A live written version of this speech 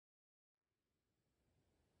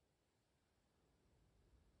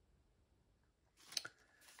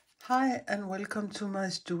Hi and welcome to my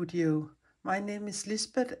studio. My name is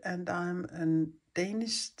Lisbeth and I'm a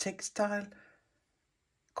Danish textile,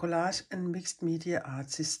 collage and mixed media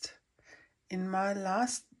artist. In my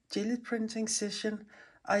last jelly printing session,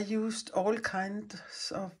 I used all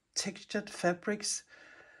kinds of textured fabrics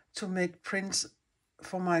to make prints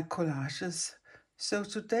for my collages. So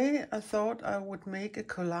today I thought I would make a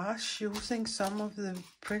collage using some of the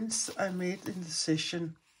prints I made in the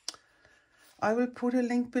session. I will put a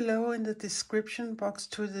link below in the description box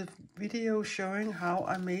to the video showing how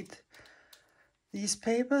I made these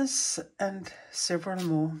papers and several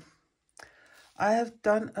more. I have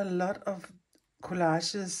done a lot of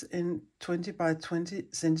collages in 20 by 20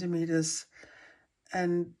 centimeters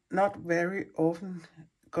and not very often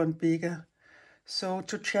gone bigger. So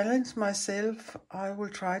to challenge myself, I will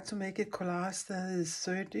try to make a collage that is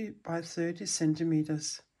 30 by 30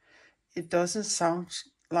 centimeters. It doesn't sound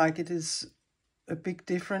like it is a big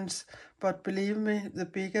difference, but believe me, the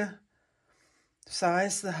bigger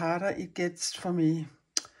size, the harder it gets for me.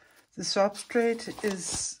 The substrate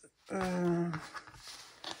is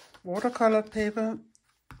watercolor paper,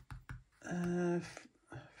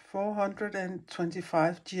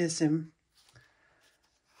 425 GSM.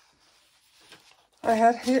 I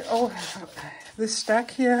had here this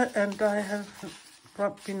stack here, and I have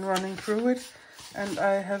been running through it, and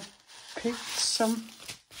I have picked some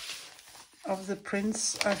of the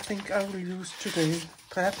prints I think I will use today.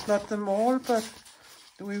 Perhaps not them all, but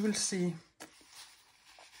we will see.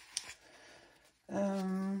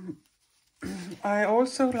 I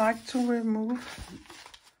also like to remove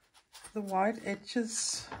the white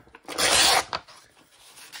edges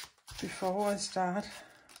before I start.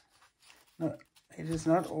 No, it is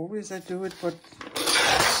not always I do it, but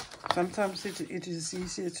sometimes it is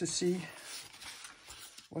easier to see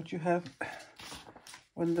what you have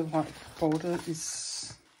when the white border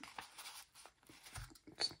is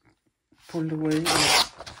pulled away and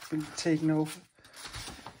been taken off.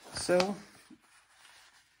 So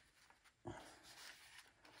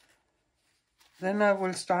then I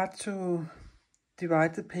will start to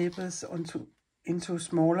divide the papers into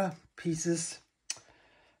smaller pieces.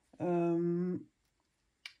 The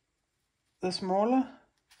smaller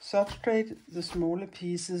substrate, the smaller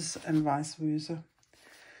pieces, and vice versa.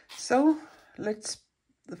 So let's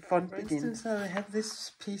the fun begin. For instance, I have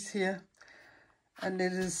this piece here, and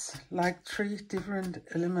it is like 3 different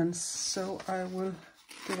elements. So I will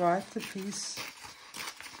divide the piece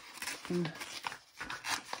in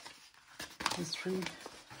the 3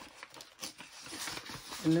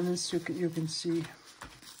 elements you can see.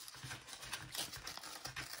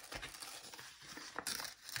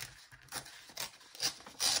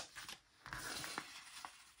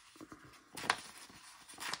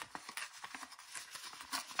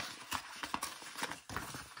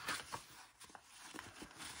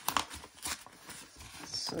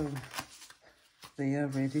 So they are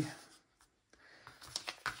ready,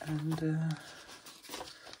 and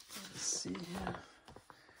let's see here.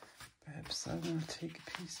 Perhaps I will take a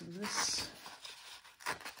piece of this.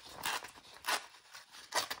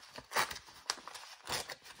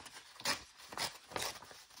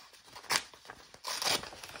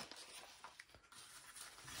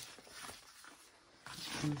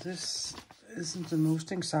 And this isn't the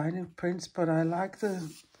most exciting prints, but I like the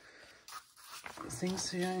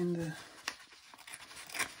things here in the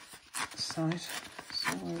side.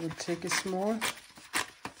 So I will take a small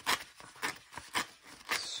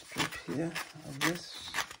strip here of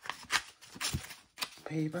this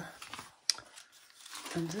paper,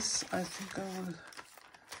 and this I think I will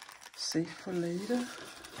save for later.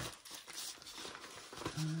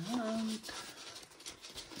 And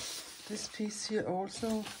this piece here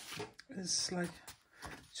also is like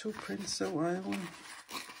 2 prints, so I will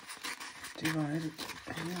divide it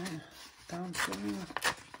here down to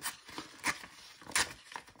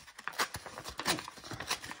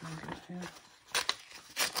here,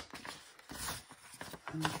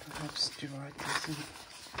 and perhaps divide this in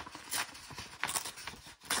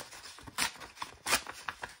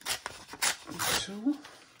 2,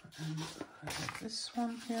 and I have this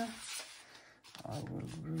one here. I will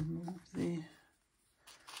remove the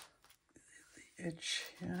edge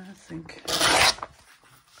here, I think.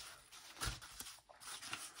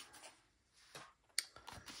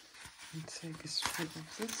 And take a strip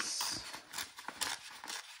of this.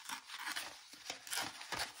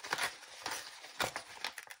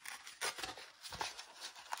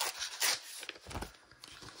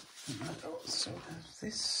 And I also have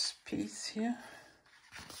this piece here.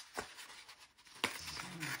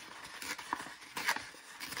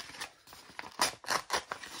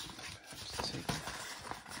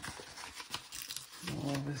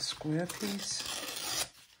 square piece.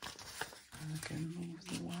 And again, move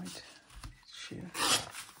the white here.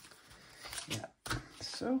 Yeah,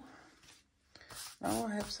 so now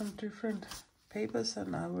I have some different papers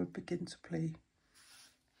and I will begin to play.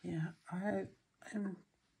 Yeah, I am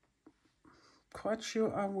quite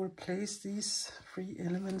sure I will place these 3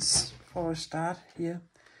 elements for a start here.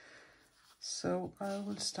 So I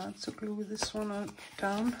will start to glue this one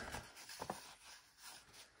down.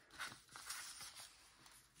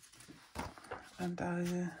 And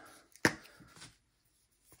I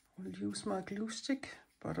will use my glue stick,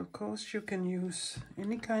 but of course you can use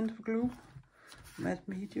any kind of glue, matte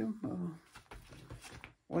medium or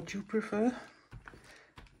what you prefer.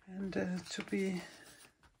 And to be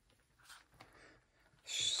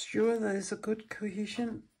sure there is a good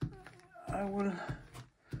cohesion, I will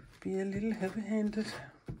be a little heavy-handed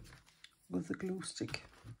with the glue stick.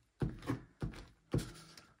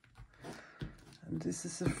 And this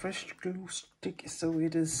is a fresh glue stick, so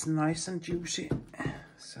it is nice and juicy.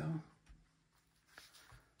 So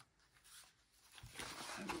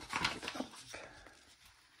I will pick it up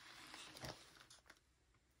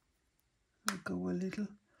and go a little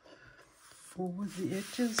over the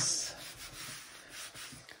edges.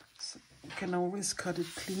 So you can always cut it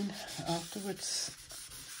clean afterwards.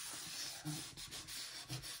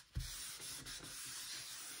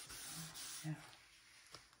 Yeah.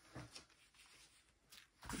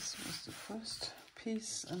 This was the first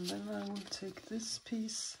piece, and then I will take this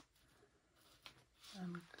piece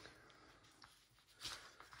and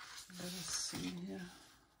let us see here.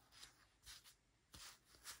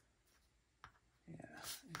 Yeah,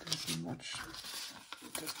 it isn't much,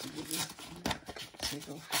 just a little. I can take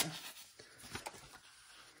off here.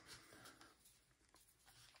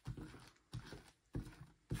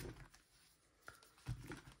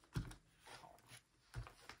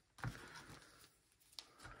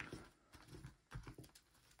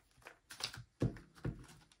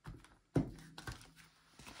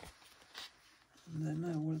 And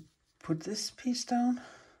then I will put this piece down.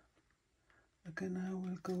 Again, I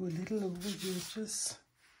will go a little over the edges.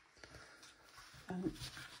 And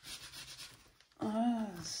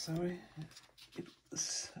sorry, it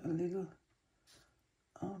was a little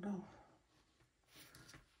out of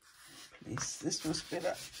place. This was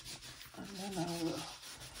better. And then I will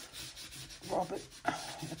rub it.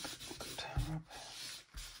 Good rub.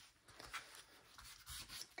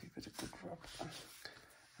 Give it a good rub.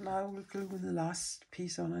 And I will glue the last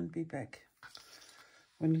piece on and be back.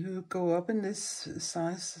 When you go up in this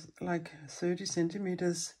size, like 30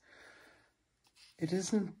 centimeters, it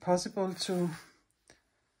isn't possible to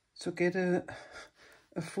get a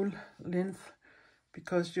full length,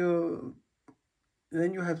 because then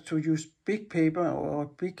you have to use big paper or a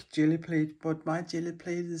big jelly plate. But my jelly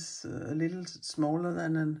plate is a little smaller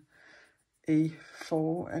than an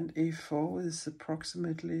A4, and A4 is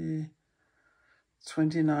approximately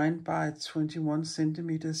 29 by 21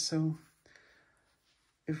 centimeters. So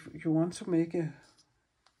if you want to make a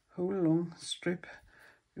whole long strip,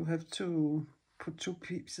 you have to put 2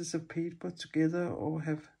 pieces of paper together or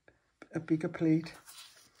have a bigger plate.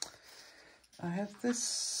 I have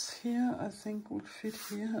this here, I think will fit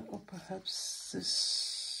here, or perhaps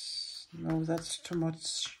this. No, that's too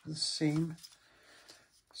much the same.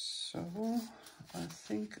 So I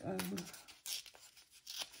think I will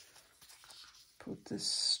put this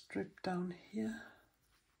strip down here.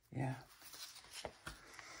 Yeah.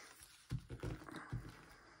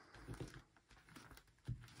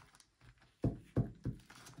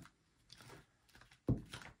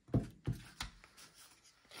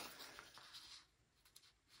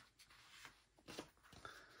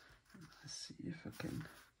 Let's see if I can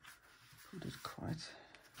put it quite.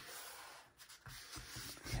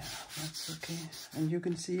 Yeah, that's okay. And you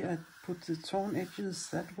can see I put the torn edges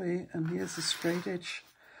that way, and here's a straight edge,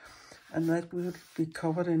 and that will be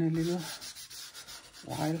covered in a little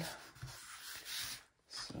while.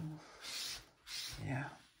 So yeah.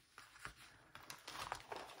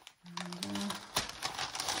 And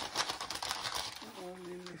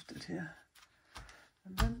only lift it here,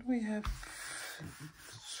 and then we have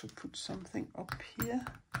to put something up here.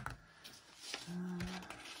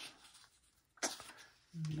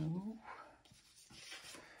 No,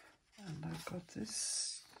 and I got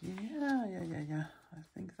this. Yeah. I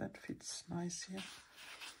think that fits nice here.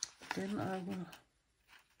 Then I will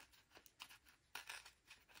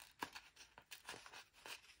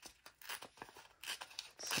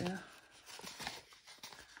there.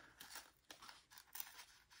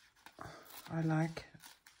 I like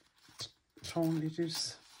torn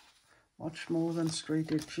edges much more than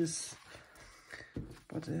straight edges,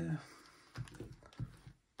 but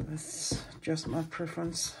that's just my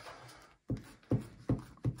preference.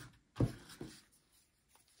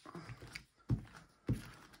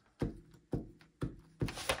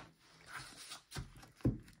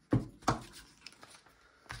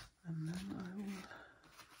 And then I will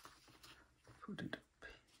put it up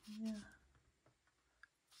here.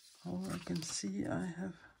 Oh, I can see I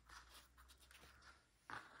have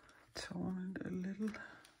torn it a little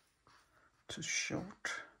too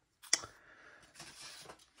short.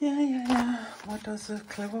 Yeah. What does a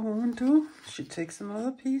clever woman do? She takes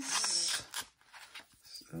another piece.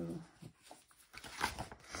 So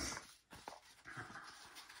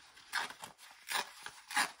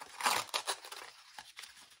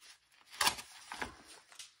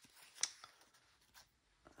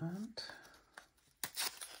and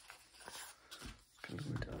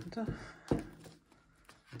glue it under.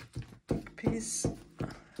 Big piece.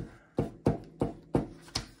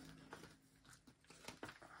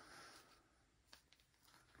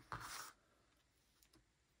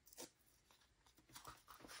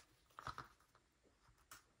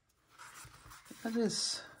 That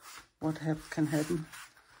is what can happen,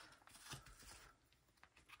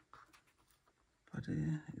 but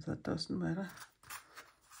that doesn't matter.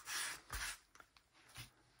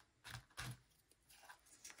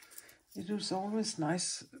 It is always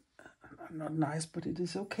nice, not nice, but it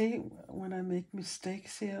is okay when I make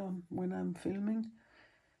mistakes here when I'm filming,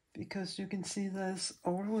 because you can see there's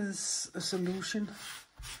always a solution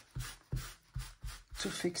to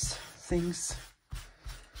fix things.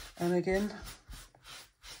 And again,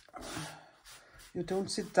 you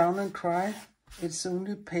don't sit down and cry. It's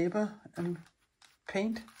only paper and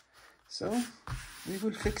paint. So we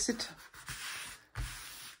will fix it.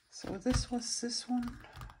 So this was this one.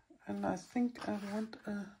 And I think I want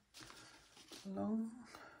a long,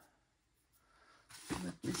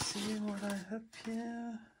 let me see what I have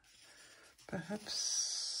here.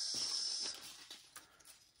 Perhaps,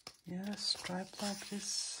 yeah, striped like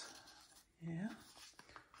this. Yeah.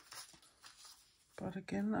 But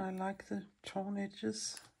again, I like the torn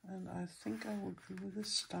edges, and I think I will glue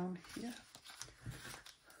this down here.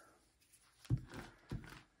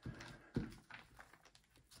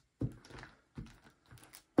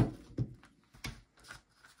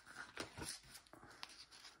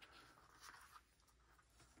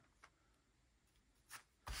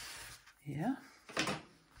 Yeah.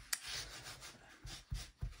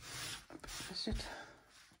 Is it?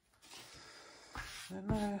 Then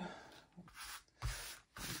I'll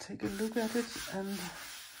take a look at it and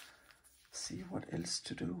see what else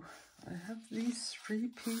to do. I have these 3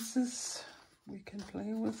 pieces we can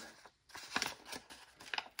play with.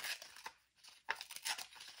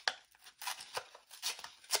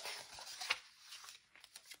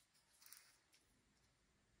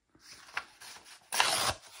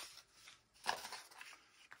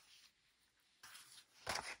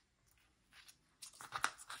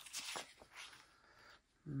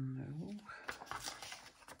 No,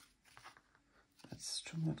 that's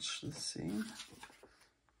too much the same.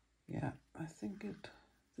 Yeah, I think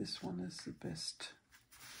this one is the best.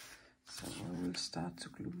 So I will start to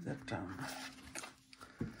glue that down.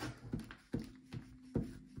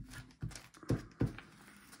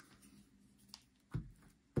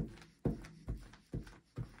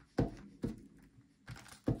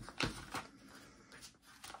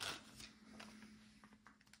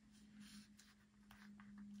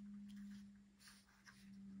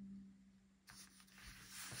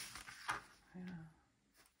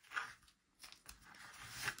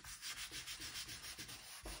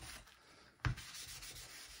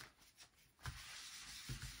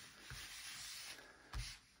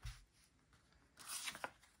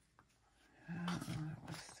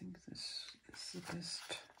 I think this is the best.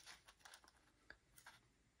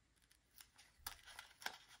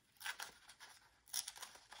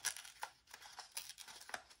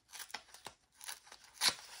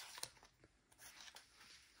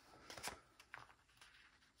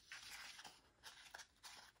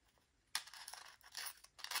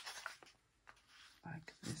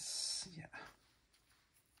 Like this, yeah.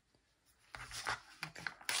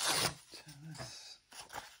 Turn this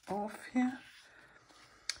off here.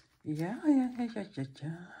 Yeah.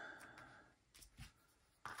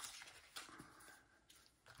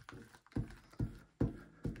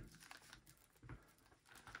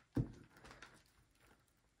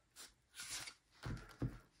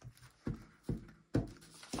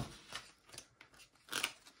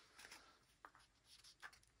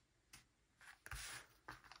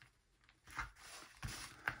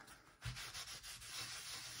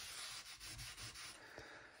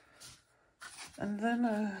 And then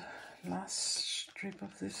a last strip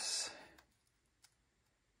of this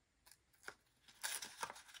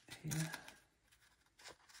here.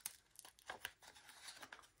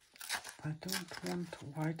 I don't want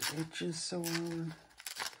white edges, so I will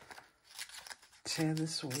tear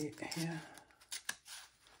this away here.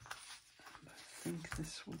 And I think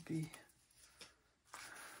this will be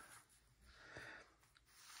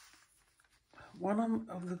one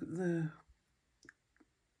of the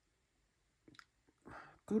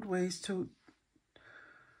good ways to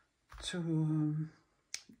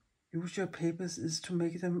use your papers is to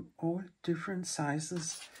make them all different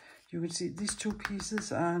sizes. You can see these two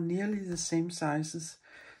pieces are nearly the same sizes.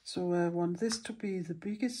 So I want this to be the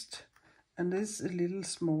biggest and this a little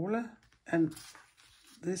smaller and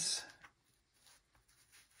this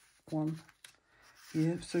one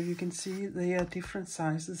here. So you can see they are different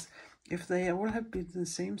sizes. If they all have been the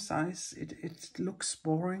same size, it looks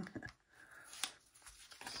boring.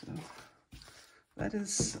 So that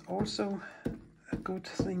is also a good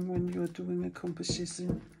thing when you're doing a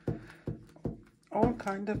composition. All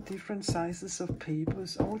kind of different sizes of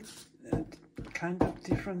papers, all kind of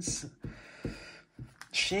different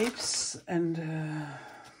shapes, and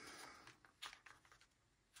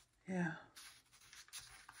yeah.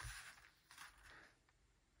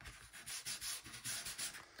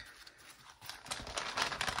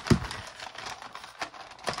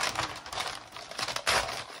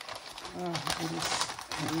 Oh, it is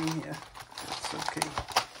hanging here. It's okay.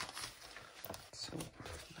 So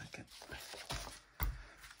I can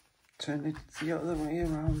turn it the other way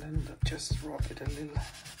around and just rub it a little.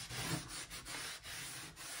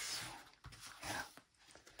 So, yeah.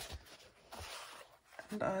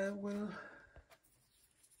 And I will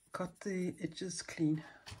cut the edges clean.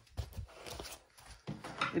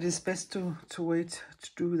 It is best to wait to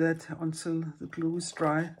do that until the glue is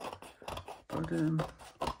dry, but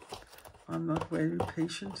I'm not very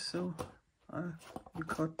patient, so I will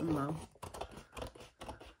cut them now.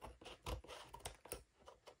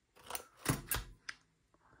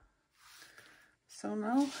 So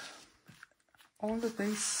now all the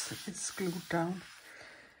base is glued down.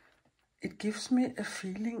 It gives me a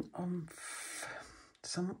feeling of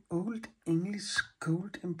some old English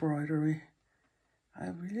gold embroidery. I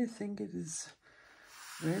really think it is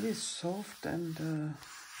very soft and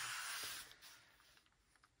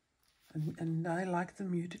I like the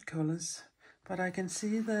muted colors. But I can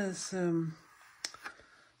see there's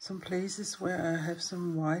some places where I have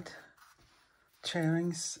some white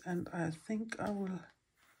tearings, and I think I will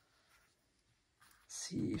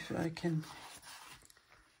see if I can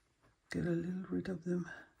get a little rid of them.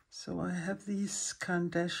 So I have these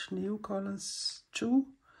Collage Neo colors too,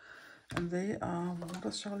 and they are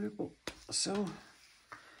water soluble, so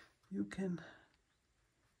you can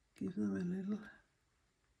give them a little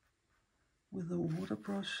with a water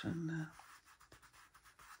brush, and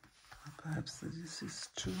perhaps this is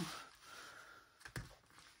too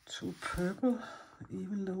purple,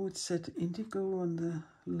 even though it said indigo on the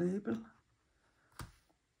label.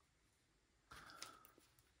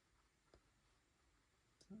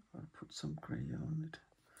 I'll put some gray on it,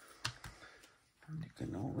 and you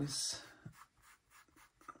can always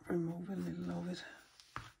remove a little of it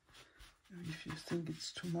if you think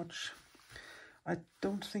it's too much. I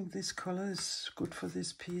don't think this color is good for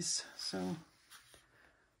this piece, so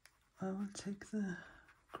I will take the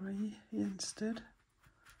gray here instead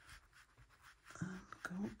and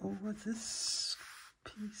go over this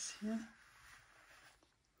piece here.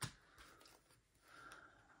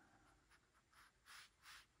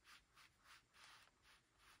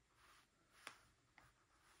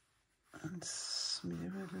 And smear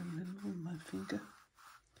it a little with my finger.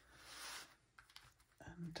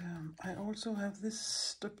 And I also have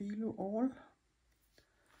this Stabilo all,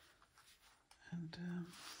 and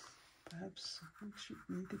perhaps we should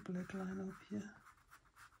make a black line up here.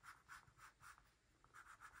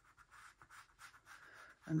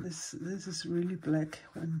 And this is really black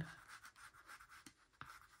when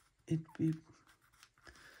it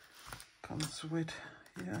becomes wet.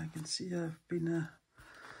 Yeah, I can see I've been a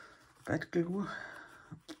bad glue,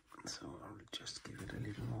 so I'll just give it a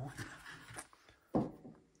little more here.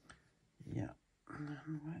 Yeah,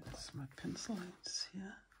 and where's my pencil? It's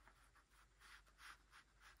here.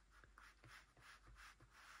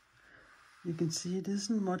 You can see it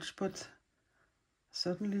isn't much, but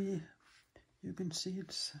suddenly you can see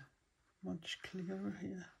it's much clearer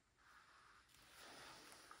here.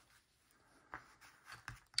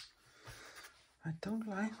 I don't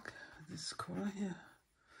like this color here.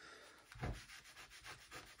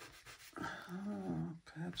 Oh,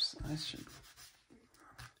 perhaps I should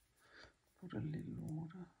put a little more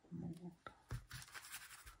water.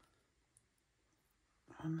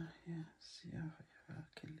 on here. See if I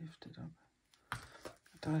can lift it up.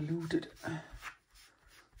 Dilute it.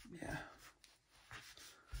 Yeah,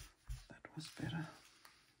 that was better.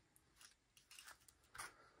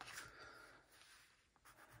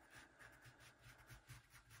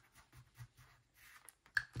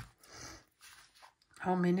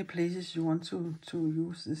 How many places you want to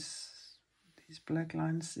use these black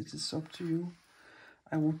lines, it is up to you.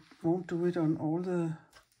 I won't do it on all the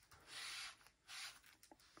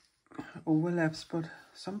overlaps, but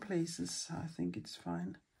some places I think it's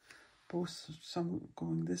fine. Both some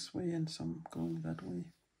going this way and some going that way.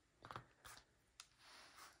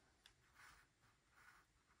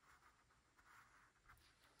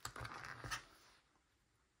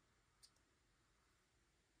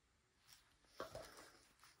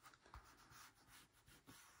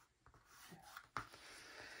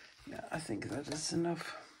 Yeah, I think that is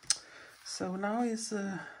enough. So now is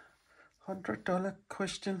a $100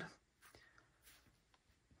 question.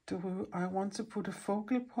 Do I want to put a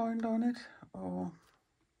focal point on it, or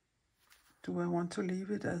do I want to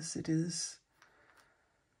leave it as it is?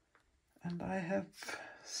 And I have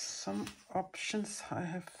some options I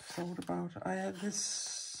have thought about. I have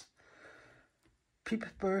this peep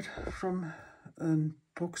bird from a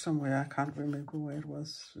book somewhere, I can't remember where it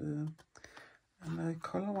was. And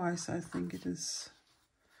color-wise, I think it is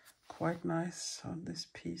quite nice on this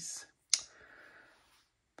piece.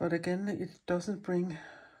 But again, it doesn't bring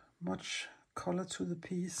much color to the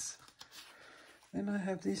piece. Then I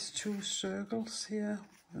have these two circles here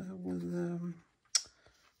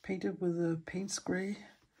painted with the paints gray,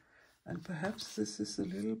 and perhaps this is a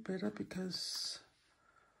little better because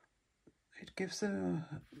it gives a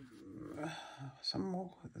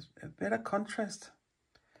better contrast.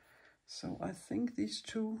 So I think these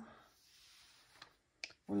two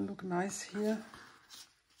will look nice here.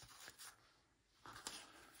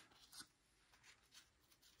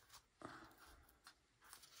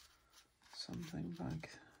 Something like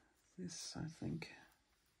this, I think.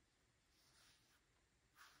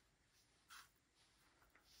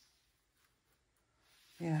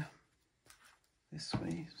 Yeah, this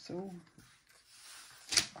way. So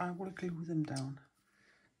I will glue them down.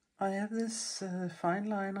 I have this fine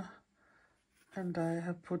liner, and I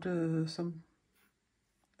have put some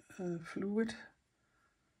fluid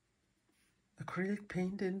acrylic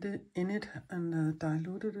paint in it and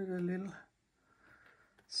diluted it a little.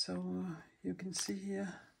 So you can see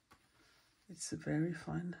here, it's a very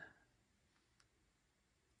fine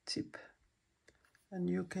tip, and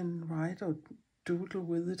you can write or doodle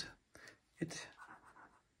with it.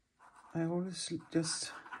 I always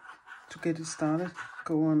just, to get it started,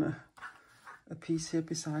 go on a piece here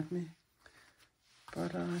beside me.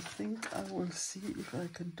 But I think I will see if I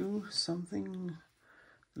can do something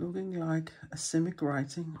looking like a semic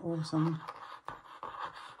writing or some.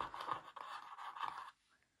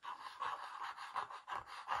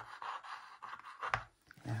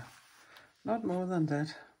 Yeah, not more than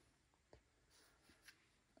that.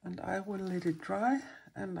 And I will let it dry,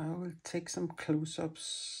 and I will take some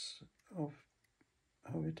close-ups of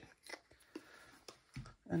it.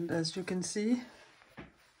 And as you can see,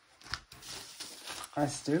 I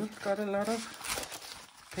still got a lot of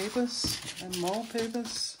papers and more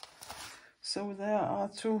papers. So there are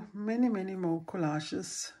too many more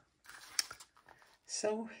collages.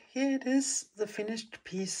 So here it is, the finished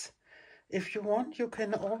piece. If you want, you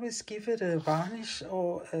can always give it a varnish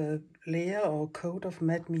or a layer or coat of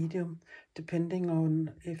matte medium, depending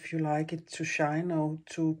on if you like it to shine or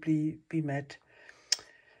to be matte.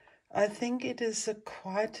 I think it is a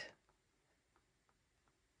quite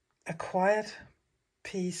a quiet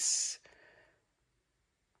piece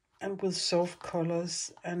and with soft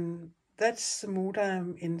colors, and that's the mood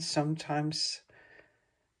I'm in sometimes.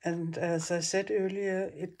 And as I said earlier,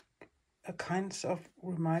 it kind of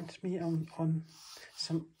reminds me on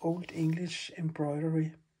some old English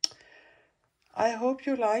embroidery. I hope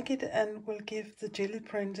you like it and will give the jelly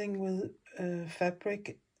printing with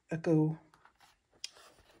fabric a go.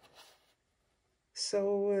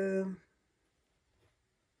 So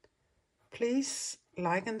please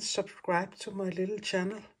like and subscribe to my little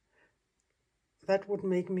channel. That would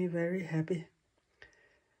make me very happy.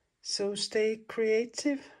 So stay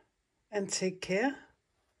creative and take care.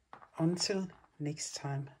 Until next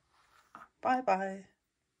time. Bye bye.